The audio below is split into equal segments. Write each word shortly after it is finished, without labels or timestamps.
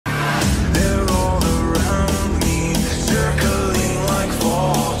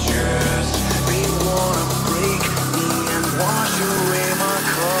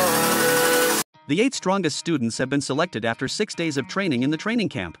The 8 strongest students have been selected after 6 days of training in the training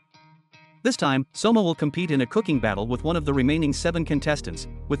camp. This time, Soma will compete in a cooking battle with one of the remaining 7 contestants,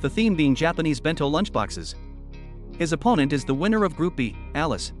 with the theme being Japanese bento lunchboxes. His opponent is the winner of Group B,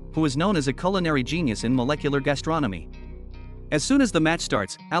 Alice, who is known as a culinary genius in molecular gastronomy. As soon as the match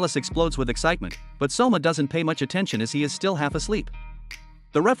starts, Alice explodes with excitement, but Soma doesn't pay much attention as he is still half asleep.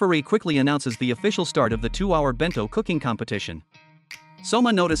 The referee quickly announces the official start of the 2-hour bento cooking competition.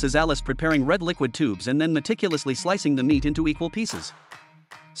 Soma notices Alice preparing red liquid tubes and then meticulously slicing the meat into equal pieces.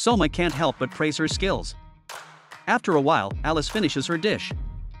 Soma can't help but praise her skills. After a while, Alice finishes her dish.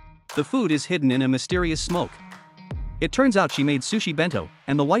 The food is hidden in a mysterious smoke. It turns out she made sushi bento,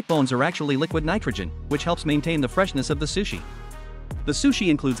 and the white bones are actually liquid nitrogen, which helps maintain the freshness of the sushi. The sushi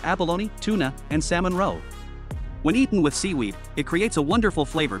includes abalone, tuna, and salmon roe. When eaten with seaweed, it creates a wonderful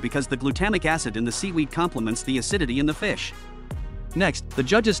flavor because the glutamic acid in the seaweed complements the acidity in the fish. Next, the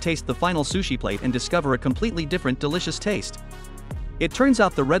judges taste the final sushi plate and discover a completely different delicious taste. It turns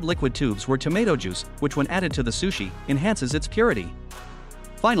out the red liquid tubes were tomato juice, which when added to the sushi, enhances its purity.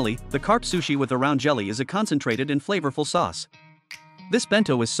 Finally, the carp sushi with a round jelly is a concentrated and flavorful sauce. This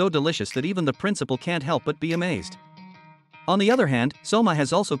bento is so delicious that even the principal can't help but be amazed. On the other hand, Soma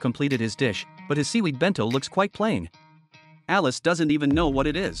has also completed his dish, but his seaweed bento looks quite plain. Alice doesn't even know what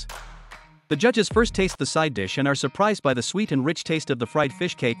it is. The judges first taste the side dish and are surprised by the sweet and rich taste of the fried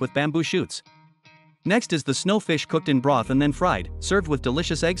fish cake with bamboo shoots. Next is the snowfish cooked in broth and then fried, served with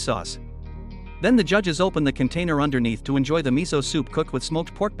delicious egg sauce. Then the judges open the container underneath to enjoy the miso soup cooked with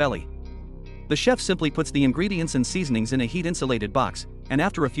smoked pork belly. The chef simply puts the ingredients and seasonings in a heat-insulated box, and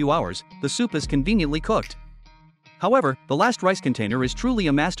after a few hours, the soup is conveniently cooked. However, the last rice container is truly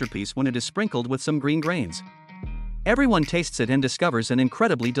a masterpiece when it is sprinkled with some green grains. Everyone tastes it and discovers an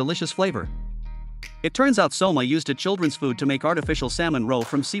incredibly delicious flavor. It turns out Soma used a children's food to make artificial salmon roe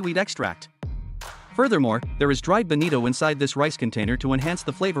from seaweed extract. Furthermore, there is dried bonito inside this rice container to enhance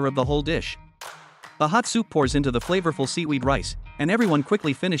the flavor of the whole dish. The hot soup pours into the flavorful seaweed rice, and everyone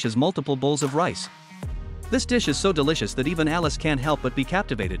quickly finishes multiple bowls of rice. This dish is so delicious that even Alice can't help but be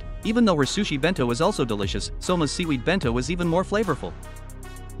captivated. Even though her sushi bento is also delicious, Soma's seaweed bento is even more flavorful.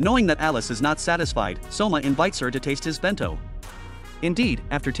 Knowing that Alice is not satisfied, Soma invites her to taste his bento. Indeed,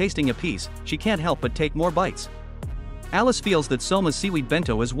 after tasting a piece, she can't help but take more bites. Alice feels that Soma's seaweed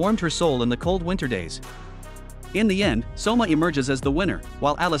bento has warmed her soul in the cold winter days. In the end, Soma emerges as the winner,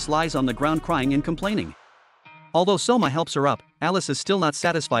 while Alice lies on the ground crying and complaining. Although Soma helps her up, Alice is still not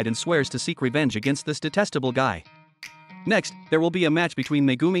satisfied and swears to seek revenge against this detestable guy. Next, there will be a match between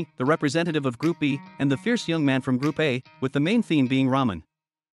Megumi, the representative of Group B, and the fierce young man from Group A, with the main theme being ramen.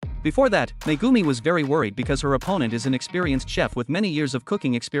 Before that, Megumi was very worried because her opponent is an experienced chef with many years of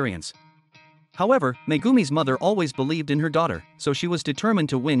cooking experience. However, Megumi's mother always believed in her daughter, so she was determined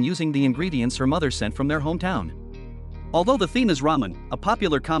to win using the ingredients her mother sent from their hometown. Although the theme is ramen, a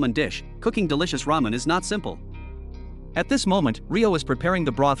popular common dish, cooking delicious ramen is not simple. At this moment, Ryo is preparing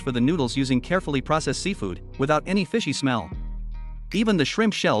the broth for the noodles using carefully processed seafood, without any fishy smell. Even the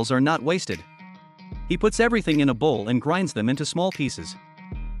shrimp shells are not wasted. He puts everything in a bowl and grinds them into small pieces.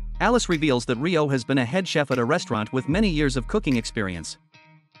 Alice reveals that Ryo has been a head chef at a restaurant with many years of cooking experience.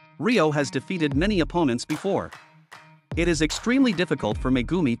 Ryo has defeated many opponents before. It is extremely difficult for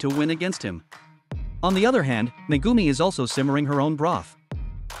Megumi to win against him. On the other hand, Megumi is also simmering her own broth.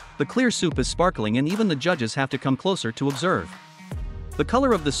 The clear soup is sparkling and even the judges have to come closer to observe. The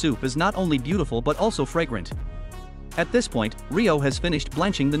color of the soup is not only beautiful but also fragrant. At this point, Ryo has finished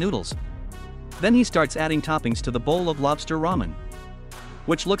blanching the noodles. Then he starts adding toppings to the bowl of lobster ramen,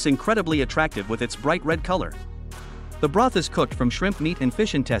 which looks incredibly attractive with its bright red color. The broth is cooked from shrimp meat and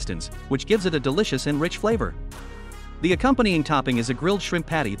fish intestines, which gives it a delicious and rich flavor. The accompanying topping is a grilled shrimp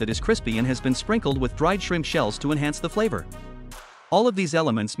patty that is crispy and has been sprinkled with dried shrimp shells to enhance the flavor. All of these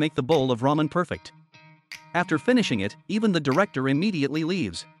elements make the bowl of ramen perfect. After finishing it, even the director immediately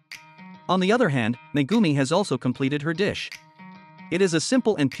leaves. On the other hand, Megumi has also completed her dish. It is a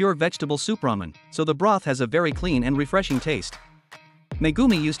simple and pure vegetable soup ramen, so the broth has a very clean and refreshing taste.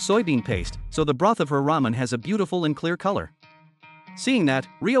 Megumi used soybean paste, so the broth of her ramen has a beautiful and clear color. Seeing that,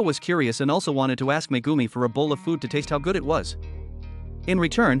 Ryo was curious and also wanted to ask Megumi for a bowl of food to taste how good it was. In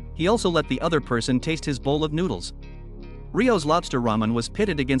return, he also let the other person taste his bowl of noodles. Ryo's lobster ramen was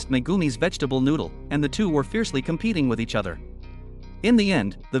pitted against Megumi's vegetable noodle, and the two were fiercely competing with each other. In the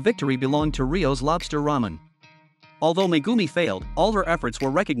end, the victory belonged to Ryo's lobster ramen. Although Megumi failed, all her efforts were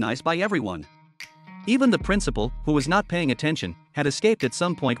recognized by everyone. Even the principal, who was not paying attention, had escaped at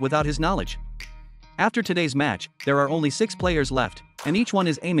some point without his knowledge. After today's match, there are only 6 players left, and each one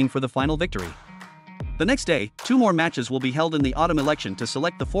is aiming for the final victory. The next day, 2 more matches will be held in the autumn election to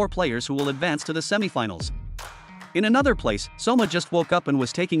select the 4 players who will advance to the semifinals. In another place, Soma just woke up and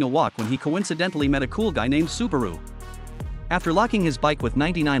was taking a walk when he coincidentally met a cool guy named Subaru. After locking his bike with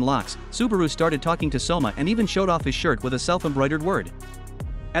 99 locks, Subaru started talking to Soma and even showed off his shirt with a self-embroidered word.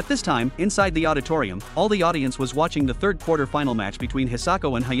 At this time, inside the auditorium, all the audience was watching the third quarter-final match between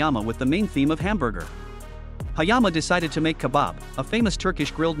Hisako and Hayama with the main theme of hamburger. Hayama decided to make kebab, a famous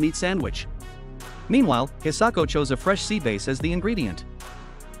Turkish grilled meat sandwich. Meanwhile, Hisako chose a fresh sea bass as the ingredient.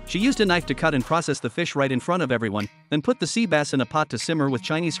 She used a knife to cut and process the fish right in front of everyone, then put the sea bass in a pot to simmer with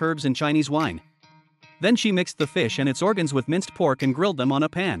Chinese herbs and Chinese wine. Then she mixed the fish and its organs with minced pork and grilled them on a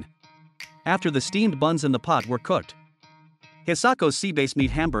pan. After the steamed buns in the pot were cooked, Hisako's sea bass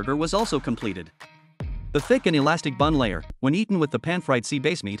meat hamburger was also completed. The thick and elastic bun layer, when eaten with the pan-fried sea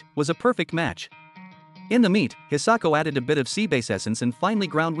bass meat, was a perfect match. In the meat, Hisako added a bit of sea bass essence and finely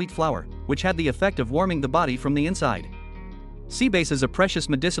ground wheat flour, which had the effect of warming the body from the inside. Sea bass is a precious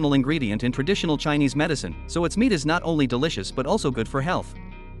medicinal ingredient in traditional Chinese medicine, so its meat is not only delicious but also good for health.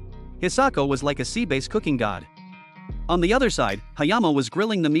 Hisako was like a sea bass cooking god. On the other side, Hayama was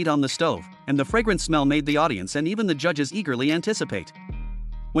grilling the meat on the stove, and the fragrant smell made the audience and even the judges eagerly anticipate.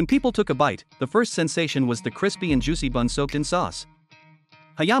 When people took a bite, the first sensation was the crispy and juicy bun soaked in sauce.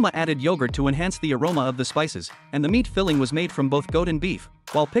 Hayama added yogurt to enhance the aroma of the spices, and the meat filling was made from both goat and beef,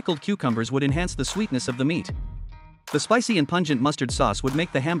 while pickled cucumbers would enhance the sweetness of the meat. The spicy and pungent mustard sauce would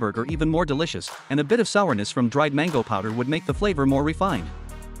make the hamburger even more delicious, and a bit of sourness from dried mango powder would make the flavor more refined.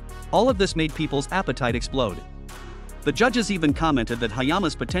 All of this made people's appetite explode. The judges even commented that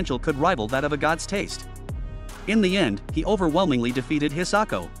Hayama's potential could rival that of a god's taste. In the end, he overwhelmingly defeated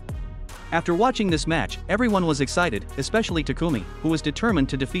Hisako. After watching this match, everyone was excited, especially Takumi, who was determined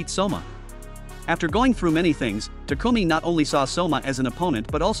to defeat Soma. After going through many things, Takumi not only saw Soma as an opponent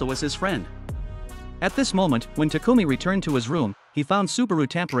but also as his friend. At this moment, when Takumi returned to his room, he found Subaru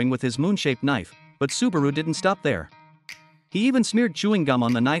tampering with his moon-shaped knife, but Subaru didn't stop there. He even smeared chewing gum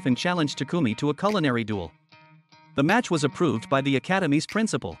on the knife and challenged Takumi to a culinary duel. The match was approved by the Academy's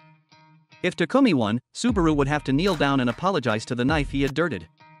principal. If Takumi won, Subaru would have to kneel down and apologize to the knife he had dirted.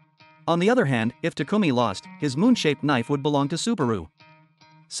 On the other hand, if Takumi lost, his moon-shaped knife would belong to Subaru.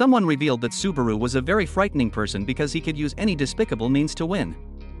 Someone revealed that Subaru was a very frightening person because he could use any despicable means to win.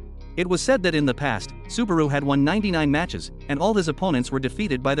 It was said that in the past, Subaru had won 99 matches, and all his opponents were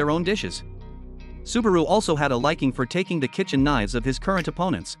defeated by their own dishes. Subaru also had a liking for taking the kitchen knives of his current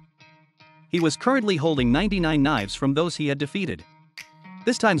opponents. He was currently holding 99 knives from those he had defeated.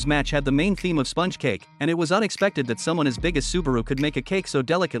 This time's match had the main theme of sponge cake, and it was unexpected that someone as big as Subaru could make a cake so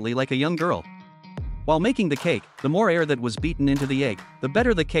delicately like a young girl. While making the cake, the more air that was beaten into the egg, the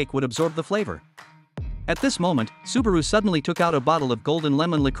better the cake would absorb the flavor. At this moment, Subaru suddenly took out a bottle of golden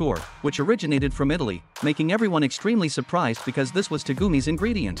lemon liqueur, which originated from Italy, making everyone extremely surprised because this was Tagumi's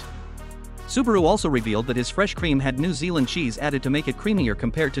ingredient. Subaru also revealed that his fresh cream had New Zealand cheese added to make it creamier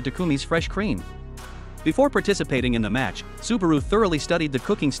compared to Takumi's fresh cream. Before participating in the match, Subaru thoroughly studied the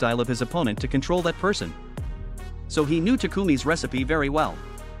cooking style of his opponent to control that person. So he knew Takumi's recipe very well.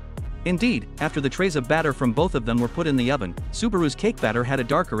 Indeed, after the trays of batter from both of them were put in the oven, Subaru's cake batter had a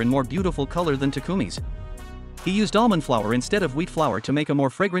darker and more beautiful color than Takumi's. He used almond flour instead of wheat flour to make a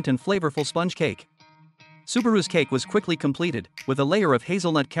more fragrant and flavorful sponge cake. Subaru's cake was quickly completed, with a layer of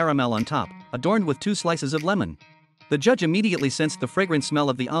hazelnut caramel on top, adorned with 2 slices of lemon. The judge immediately sensed the fragrant smell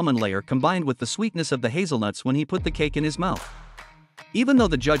of the almond layer combined with the sweetness of the hazelnuts when he put the cake in his mouth. Even though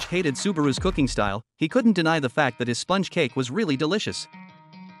the judge hated Subaru's cooking style, he couldn't deny the fact that his sponge cake was really delicious.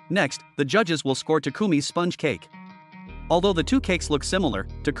 Next, the judges will score Takumi's sponge cake. Although the 2 cakes look similar,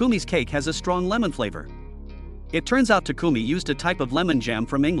 Takumi's cake has a strong lemon flavor. It turns out Takumi used a type of lemon jam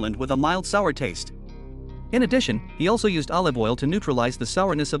from England with a mild sour taste. In addition, he also used olive oil to neutralize the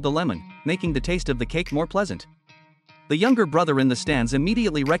sourness of the lemon, making the taste of the cake more pleasant. The younger brother in the stands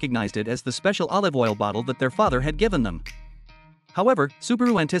immediately recognized it as the special olive oil bottle that their father had given them. However,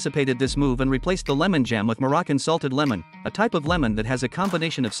 Subaru anticipated this move and replaced the lemon jam with Moroccan salted lemon, a type of lemon that has a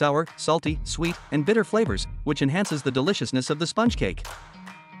combination of sour, salty, sweet, and bitter flavors, which enhances the deliciousness of the sponge cake.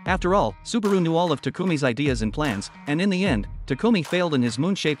 After all, Subaru knew all of Takumi's ideas and plans, and in the end, Takumi failed and his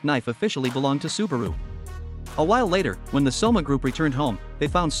moon-shaped knife officially belonged to Subaru. A while later, when the Soma group returned home, they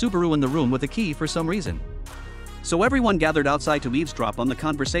found Subaru in the room with a key for some reason. So everyone gathered outside to eavesdrop on the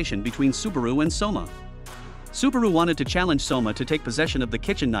conversation between Subaru and Soma. Subaru wanted to challenge Soma to take possession of the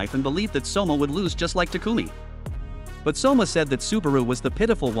kitchen knife and believed that Soma would lose just like Takumi. But Soma said that Subaru was the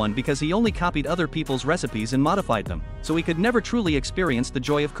pitiful one because he only copied other people's recipes and modified them, so he could never truly experience the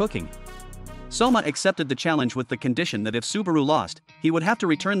joy of cooking. Soma accepted the challenge with the condition that if Subaru lost, he would have to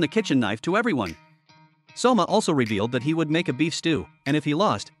return the kitchen knife to everyone. Soma also revealed that he would make a beef stew, and if he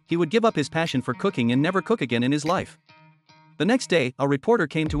lost, he would give up his passion for cooking and never cook again in his life. The next day, a reporter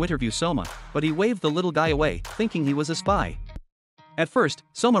came to interview Soma, but he waved the little guy away, thinking he was a spy. At first,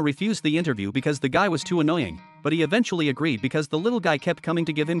 Soma refused the interview because the guy was too annoying, but he eventually agreed because the little guy kept coming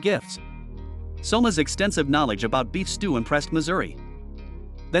to give him gifts. Soma's extensive knowledge about beef stew impressed Missouri.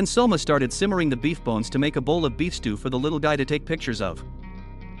 Then Soma started simmering the beef bones to make a bowl of beef stew for the little guy to take pictures of.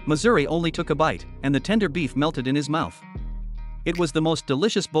 Missouri only took a bite, and the tender beef melted in his mouth. It was the most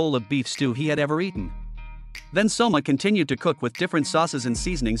delicious bowl of beef stew he had ever eaten. Then Soma continued to cook with different sauces and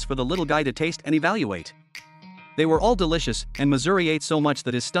seasonings for the little guy to taste and evaluate. They were all delicious, and Missouri ate so much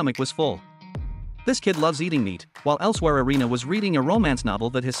that his stomach was full. This kid loves eating meat, while elsewhere Irina was reading a romance novel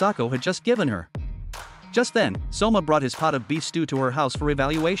that Hisako had just given her. Just then, Soma brought his pot of beef stew to her house for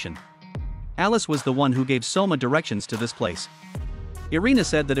evaluation. Alice was the one who gave Soma directions to this place. Irina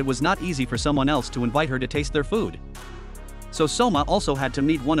said that it was not easy for someone else to invite her to taste their food. So Soma also had to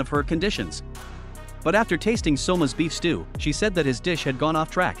meet one of her conditions. But after tasting Soma's beef stew, she said that his dish had gone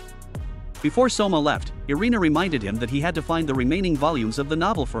off track. Before Soma left, Irina reminded him that he had to find the remaining volumes of the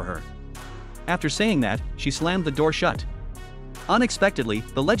novel for her. After saying that, she slammed the door shut. Unexpectedly,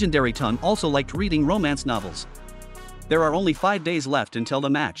 the legendary Tun also liked reading romance novels. There are only 5 days left until the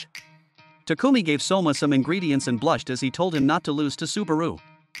match. Takumi gave Soma some ingredients and blushed as he told him not to lose to Subaru.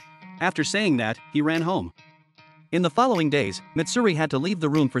 After saying that, he ran home. In the following days, Mitsuri had to leave the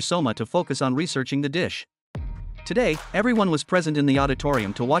room for Soma to focus on researching the dish. Today, everyone was present in the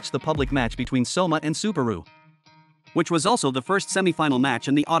auditorium to watch the public match between Soma and Subaru, which was also the first semi-final match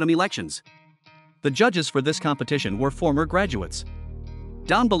in the autumn elections. The judges for this competition were former graduates.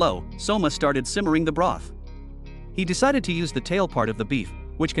 Down below, Soma started simmering the broth. He decided to use the tail part of the beef,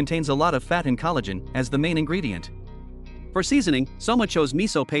 which contains a lot of fat and collagen, as the main ingredient. For seasoning, Soma chose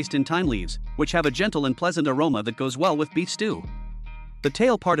miso paste and thyme leaves, which have a gentle and pleasant aroma that goes well with beef stew. The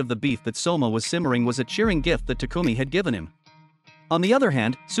tail part of the beef that Soma was simmering was a cheering gift that Takumi had given him. On the other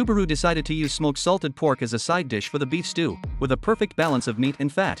hand, Subaru decided to use smoked salted pork as a side dish for the beef stew, with a perfect balance of meat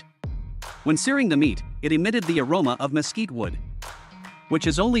and fat. When searing the meat, it emitted the aroma of mesquite wood, which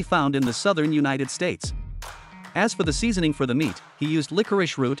is only found in the southern United States. As for the seasoning for the meat, he used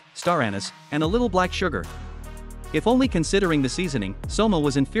licorice root, star anise, and a little black sugar. If only considering the seasoning, Soma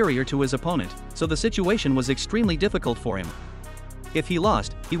was inferior to his opponent, so the situation was extremely difficult for him. If he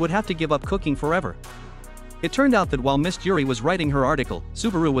lost, he would have to give up cooking forever. It turned out that while Miss Yuri was writing her article,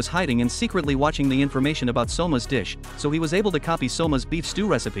 Subaru was hiding and secretly watching the information about Soma's dish, so he was able to copy Soma's beef stew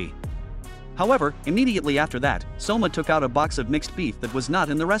recipe. However, immediately after that, Soma took out a box of mixed beef that was not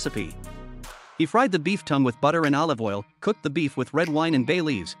in the recipe. He fried the beef tongue with butter and olive oil, cooked the beef with red wine and bay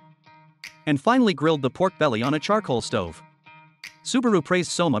leaves, and finally grilled the pork belly on a charcoal stove. Subaru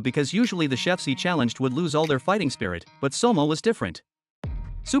praised Soma because usually the chefs he challenged would lose all their fighting spirit, but Soma was different.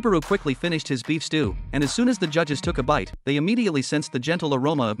 Subaru quickly finished his beef stew, and as soon as the judges took a bite, they immediately sensed the gentle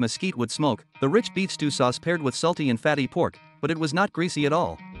aroma of mesquite wood smoke, the rich beef stew sauce paired with salty and fatty pork, but it was not greasy at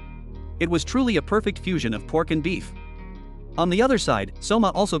all. It was truly a perfect fusion of pork and beef. On the other side, Soma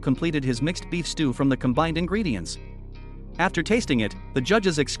also completed his mixed beef stew from the combined ingredients. After tasting it, the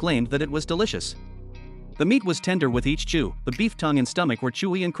judges exclaimed that it was delicious. The meat was tender with each chew, the beef tongue and stomach were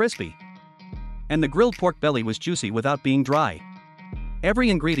chewy and crispy, and the grilled pork belly was juicy without being dry. Every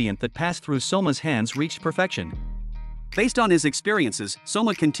ingredient that passed through Soma's hands reached perfection. Based on his experiences,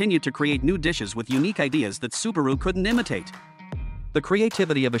 Soma continued to create new dishes with unique ideas that Subaru couldn't imitate. The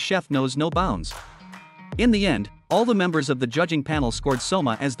creativity of a chef knows no bounds. In the end, all the members of the judging panel scored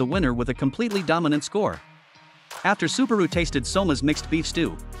Soma as the winner with a completely dominant score. After Subaru tasted Soma's mixed beef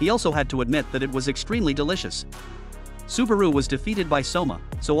stew, he also had to admit that it was extremely delicious. Subaru was defeated by Soma,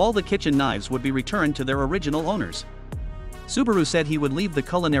 so all the kitchen knives would be returned to their original owners. Subaru said he would leave the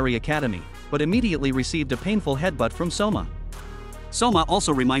Culinary Academy, but immediately received a painful headbutt from Soma. Soma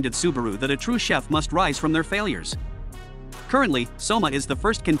also reminded Subaru that a true chef must rise from their failures. Currently, Soma is the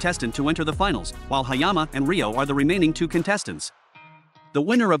first contestant to enter the finals, while Hayama and Ryo are the remaining 2 contestants. The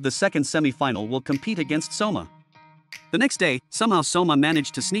winner of the second semi-final will compete against Soma. The next day, somehow Soma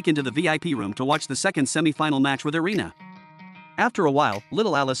managed to sneak into the VIP room to watch the second semi-final match with Irina. After a while,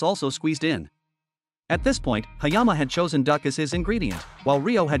 little Alice also squeezed in. At this point, Hayama had chosen duck as his ingredient, while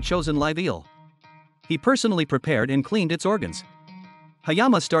Ryo had chosen live eel. He personally prepared and cleaned its organs.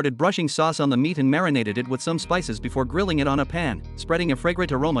 Hayama started brushing sauce on the meat and marinated it with some spices before grilling it on a pan, spreading a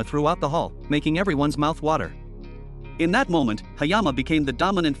fragrant aroma throughout the hall, making everyone's mouth water. In that moment, Hayama became the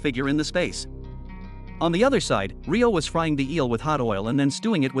dominant figure in the space. On the other side, Ryo was frying the eel with hot oil and then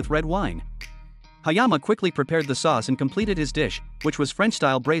stewing it with red wine. Hayama quickly prepared the sauce and completed his dish, which was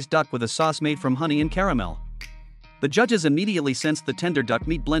French-style braised duck with a sauce made from honey and caramel. The judges immediately sensed the tender duck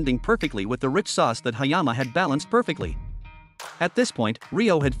meat blending perfectly with the rich sauce that Hayama had balanced perfectly. At this point,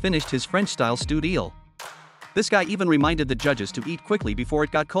 Ryo had finished his French-style stewed eel. This guy even reminded the judges to eat quickly before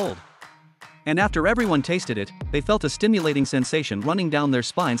it got cold. And after everyone tasted it, they felt a stimulating sensation running down their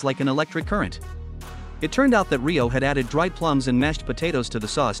spines like an electric current. It turned out that Ryo had added dried plums and mashed potatoes to the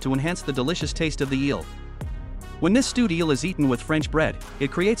sauce to enhance the delicious taste of the eel. When this stewed eel is eaten with French bread,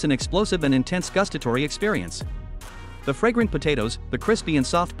 it creates an explosive and intense gustatory experience. The fragrant potatoes, the crispy and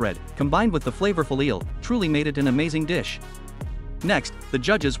soft bread, combined with the flavorful eel, truly made it an amazing dish. Next, the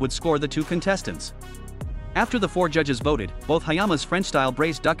judges would score the two contestants. After the 4 judges voted, both Hayama's French-style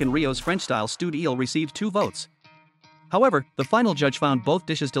braised duck and Ryo's French-style stewed eel received 2 votes. However, the final judge found both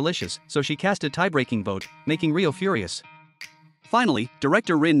dishes delicious, so she cast a tie-breaking vote, making Ryo furious. Finally,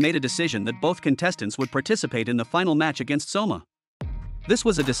 director Rin made a decision that both contestants would participate in the final match against Soma. This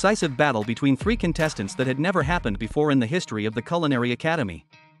was a decisive battle between 3 contestants that had never happened before in the history of the Culinary Academy.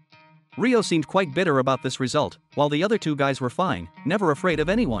 Ryo seemed quite bitter about this result, while the other 2 guys were fine, never afraid of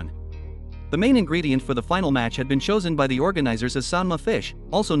anyone. The main ingredient for the final match had been chosen by the organizers as sanma fish,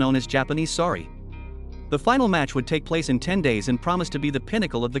 also known as Japanese sari. The final match would take place in 10 days and promised to be the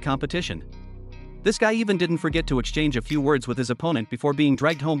pinnacle of the competition. This guy even didn't forget to exchange a few words with his opponent before being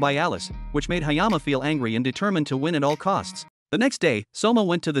dragged home by Alice, which made Hayama feel angry and determined to win at all costs. The next day, Soma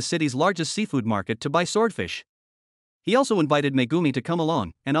went to the city's largest seafood market to buy swordfish. He also invited Megumi to come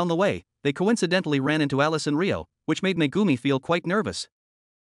along, and on the way, they coincidentally ran into Alice and Ryo, which made Megumi feel quite nervous.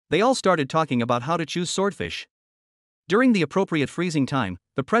 They all started talking about how to choose swordfish. During the appropriate freezing time,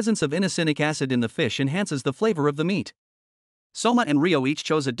 the presence of inosinic acid in the fish enhances the flavor of the meat. Soma and Ryo each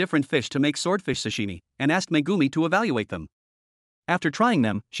chose a different fish to make swordfish sashimi, and asked Megumi to evaluate them. After trying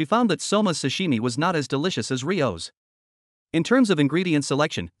them, she found that Soma's sashimi was not as delicious as Ryo's. In terms of ingredient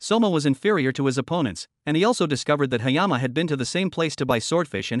selection, Soma was inferior to his opponents, and he also discovered that Hayama had been to the same place to buy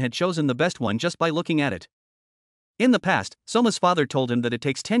swordfish and had chosen the best one just by looking at it. In the past, Soma's father told him that it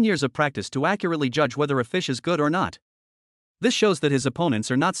takes 10 years of practice to accurately judge whether a fish is good or not. This shows that his opponents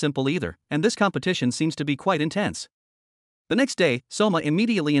are not simple either, and this competition seems to be quite intense. The next day, Soma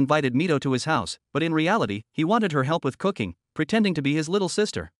immediately invited Mito to his house, but in reality, he wanted her help with cooking, pretending to be his little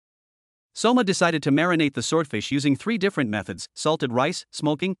sister. Soma decided to marinate the swordfish using 3 different methods: salted rice,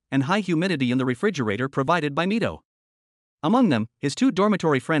 smoking, and high humidity in the refrigerator provided by Mito. Among them, his 2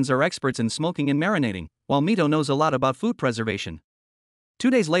 dormitory friends are experts in smoking and marinating, while Mito knows a lot about food preservation. 2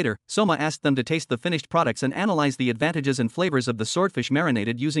 days later, Soma asked them to taste the finished products and analyze the advantages and flavors of the swordfish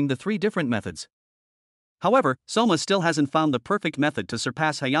marinated using the 3 different methods. However, Soma still hasn't found the perfect method to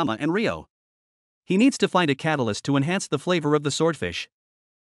surpass Hayama and Ryo. He needs to find a catalyst to enhance the flavor of the swordfish.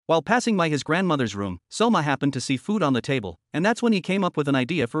 While passing by his grandmother's room, Soma happened to see food on the table, and that's when he came up with an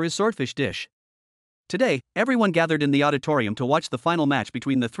idea for his swordfish dish. Today, everyone gathered in the auditorium to watch the final match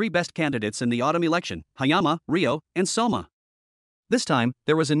between the 3 best candidates in the autumn election: Hayama, Ryo, and Soma. This time,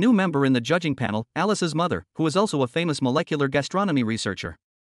 there was a new member in the judging panel, Alice's mother, who is also a famous molecular gastronomy researcher.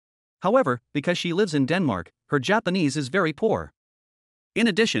 However, because she lives in Denmark, her Japanese is very poor. In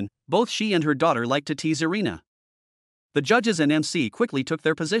addition, both she and her daughter like to tease Irina. The judges and MC quickly took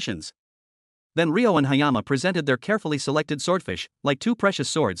their positions. Then Ryo and Hayama presented their carefully selected swordfish, like 2 precious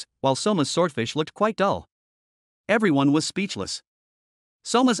swords, while Soma's swordfish looked quite dull. Everyone was speechless.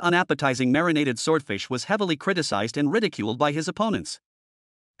 Soma's unappetizing marinated swordfish was heavily criticized and ridiculed by his opponents.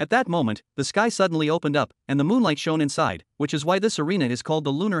 At that moment, the sky suddenly opened up, and the moonlight shone inside, which is why this arena is called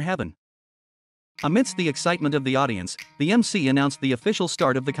the Lunar Heaven. Amidst the excitement of the audience, the MC announced the official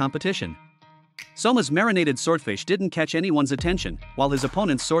start of the competition. Soma's marinated swordfish didn't catch anyone's attention, while his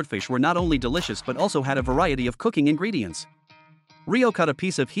opponent's swordfish were not only delicious but also had a variety of cooking ingredients. Ryo cut a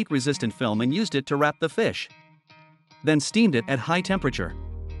piece of heat-resistant film and used it to wrap the fish. Then steamed it at high temperature.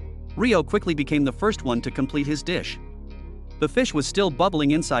 Ryo quickly became the first one to complete his dish. The fish was still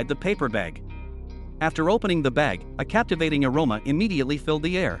bubbling inside the paper bag. After opening the bag, a captivating aroma immediately filled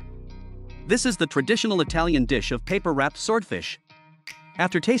the air. This is the traditional Italian dish of paper-wrapped swordfish.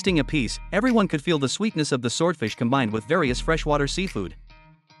 After tasting a piece, everyone could feel the sweetness of the swordfish combined with various freshwater seafood.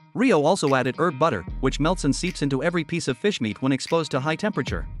 Ryo also added herb butter, which melts and seeps into every piece of fish meat when exposed to high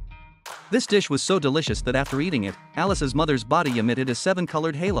temperature. This dish was so delicious that after eating it, Alice's mother's body emitted a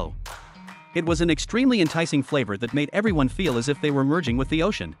 7-colored halo. It was an extremely enticing flavor that made everyone feel as if they were merging with the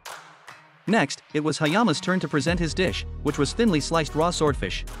ocean. Next, it was Hayama's turn to present his dish, which was thinly sliced raw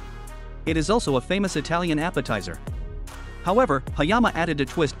swordfish. It is also a famous Italian appetizer. However, Hayama added a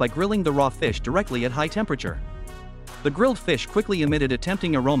twist by grilling the raw fish directly at high temperature. The grilled fish quickly emitted a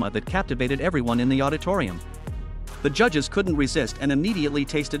tempting aroma that captivated everyone in the auditorium. The judges couldn't resist and immediately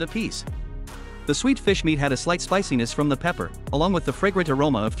tasted a piece. The sweet fish meat had a slight spiciness from the pepper, along with the fragrant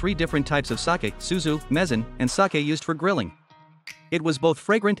aroma of 3 different types of sake, suzu, mezzen, and sake used for grilling. It was both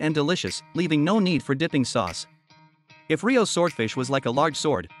fragrant and delicious, leaving no need for dipping sauce. If Ryo's swordfish was like a large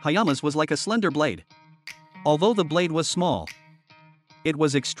sword, Hayama's was like a slender blade. Although the blade was small, it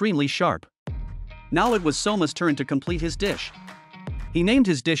was extremely sharp. Now it was Soma's turn to complete his dish. He named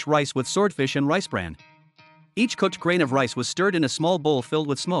his dish rice with swordfish and rice bran. Each cooked grain of rice was stirred in a small bowl filled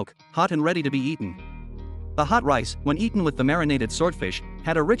with smoke, hot and ready to be eaten. The hot rice, when eaten with the marinated swordfish,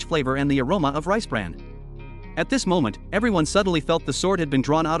 had a rich flavor and the aroma of rice bran. At this moment, everyone suddenly felt the sword had been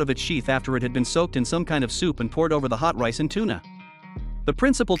drawn out of its sheath after it had been soaked in some kind of soup and poured over the hot rice and tuna. The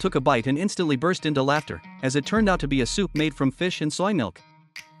principal took a bite and instantly burst into laughter, as it turned out to be a soup made from fish and soy milk.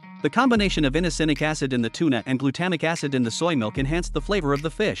 The combination of inosinic acid in the tuna and glutamic acid in the soy milk enhanced the flavor of the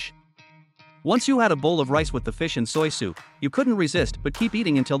fish. Once you had a bowl of rice with the fish and soy soup, you couldn't resist but keep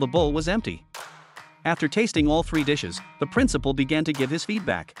eating until the bowl was empty. After tasting all 3 dishes, the principal began to give his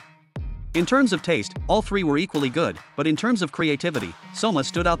feedback. In terms of taste, all 3 were equally good, but in terms of creativity, Soma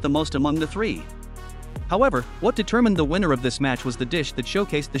stood out the most among the 3. However, what determined the winner of this match was the dish that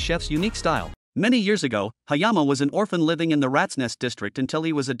showcased the chef's unique style. Many years ago, Hayama was an orphan living in the Rat's Nest district until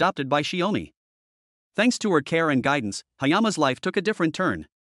he was adopted by Shiomi. Thanks to her care and guidance, Hayama's life took a different turn.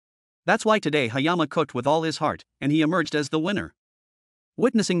 That's why today Hayama cooked with all his heart, and he emerged as the winner.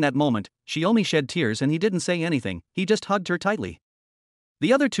 Witnessing that moment, Shiomi shed tears and he didn't say anything, he just hugged her tightly.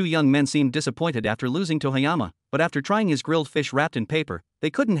 The other 2 young men seemed disappointed after losing to Hayama, but after trying his grilled fish wrapped in paper,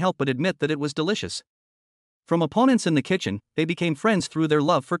 they couldn't help but admit that it was delicious. From opponents in the kitchen, they became friends through their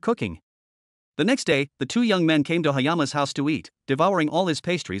love for cooking. The next day, the 2 young men came to Hayama's house to eat, devouring all his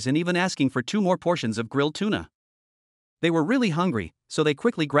pastries and even asking for 2 more portions of grilled tuna. They were really hungry, so they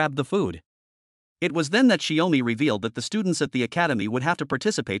quickly grabbed the food. It was then that Shiomi revealed that the students at the academy would have to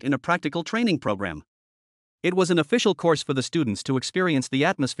participate in a practical training program. It was an official course for the students to experience the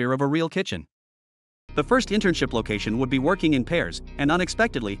atmosphere of a real kitchen. The first internship location would be working in pairs, and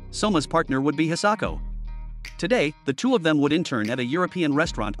unexpectedly, Soma's partner would be Hisako. Today, the 2 of them would intern at a European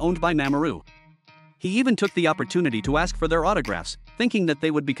restaurant owned by Mamoru. He even took the opportunity to ask for their autographs, thinking that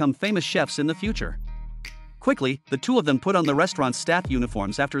they would become famous chefs in the future. Quickly, the 2 of them put on the restaurant's staff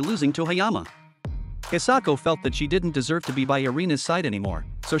uniforms after losing to Hayama. Hisako felt that she didn't deserve to be by Irina's side anymore,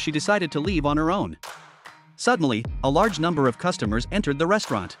 so she decided to leave on her own. Suddenly, a large number of customers entered the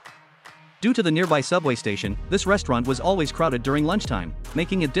restaurant. Due to the nearby subway station, this restaurant was always crowded during lunchtime,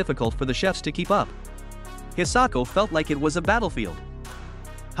 making it difficult for the chefs to keep up. Hisako felt like it was a battlefield.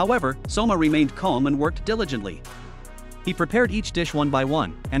 However, Soma remained calm and worked diligently. He prepared each dish one by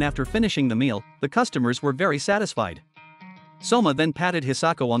one, and after finishing the meal, the customers were very satisfied. Soma then patted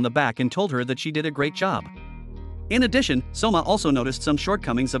Hisako on the back and told her that she did a great job. In addition, Soma also noticed some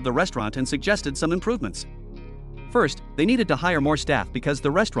shortcomings of the restaurant and suggested some improvements. First, they needed to hire more staff because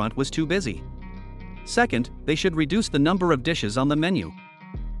the restaurant was too busy. Second, they should reduce the number of dishes on the menu.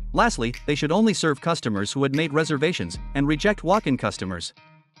 Lastly, they should only serve customers who had made reservations and reject walk-in customers.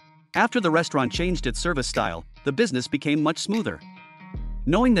 After the restaurant changed its service style, the business became much smoother.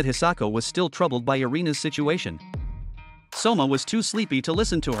 Knowing that Hisako was still troubled by Irina's situation, Soma was too sleepy to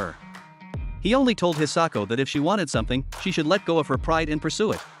listen to her. He only told Hisako that if she wanted something, she should let go of her pride and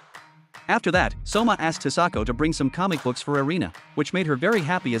pursue it. After that, Soma asked Hisako to bring some comic books for Irina, which made her very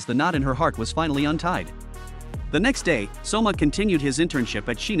happy as the knot in her heart was finally untied. The next day, Soma continued his internship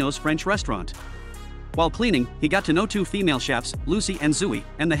at Shino's French restaurant. While cleaning, he got to know 2 female chefs, Lucy and Zui,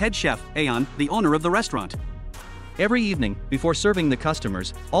 and the head chef, Aeon, the owner of the restaurant. Every evening, before serving the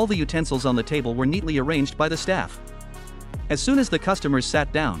customers, all the utensils on the table were neatly arranged by the staff. As soon as the customers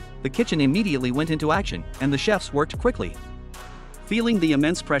sat down, the kitchen immediately went into action, and the chefs worked quickly. Feeling the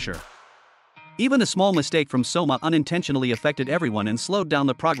immense pressure, even a small mistake from Soma unintentionally affected everyone and slowed down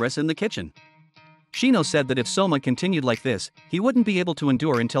the progress in the kitchen. Shino said that if Soma continued like this, he wouldn't be able to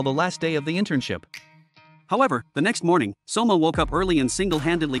endure until the last day of the internship. However, the next morning, Soma woke up early and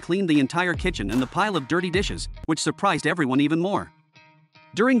single-handedly cleaned the entire kitchen and the pile of dirty dishes, which surprised everyone even more.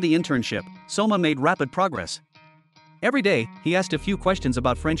 During the internship, Soma made rapid progress. Every day, he asked a few questions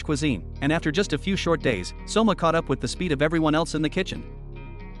about French cuisine, and after just a few short days, Soma caught up with the speed of everyone else in the kitchen.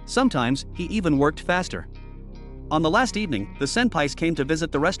 Sometimes, he even worked faster. On the last evening, the senpais came to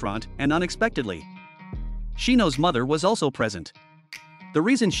visit the restaurant, and unexpectedly, Shino's mother was also present. The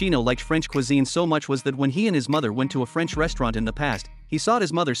reason Shino liked French cuisine so much was that when he and his mother went to a French restaurant in the past, he saw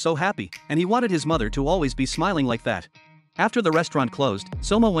his mother so happy, and he wanted his mother to always be smiling like that. After the restaurant closed,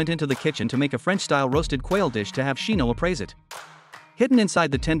 Soma went into the kitchen to make a French-style roasted quail dish to have Shino appraise it. Hidden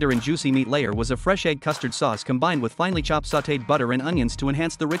inside the tender and juicy meat layer was a fresh egg custard sauce combined with finely chopped sautéed butter and onions to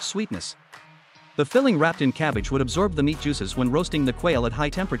enhance the rich sweetness. The filling wrapped in cabbage would absorb the meat juices when roasting the quail at high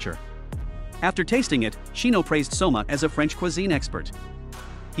temperature. After tasting it, Shino praised Soma as a French cuisine expert.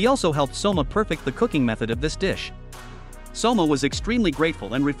 He also helped Soma perfect the cooking method of this dish. Soma was extremely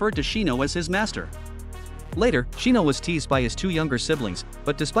grateful and referred to Shino as his master. Later, Shino was teased by his 2 younger siblings,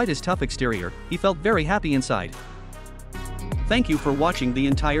 but despite his tough exterior, he felt very happy inside. Thank you for watching the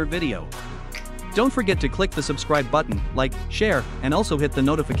entire video. Don't forget to click the subscribe button, like, share, and also hit the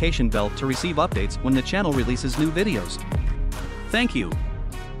notification bell to receive updates when the channel releases new videos. Thank you.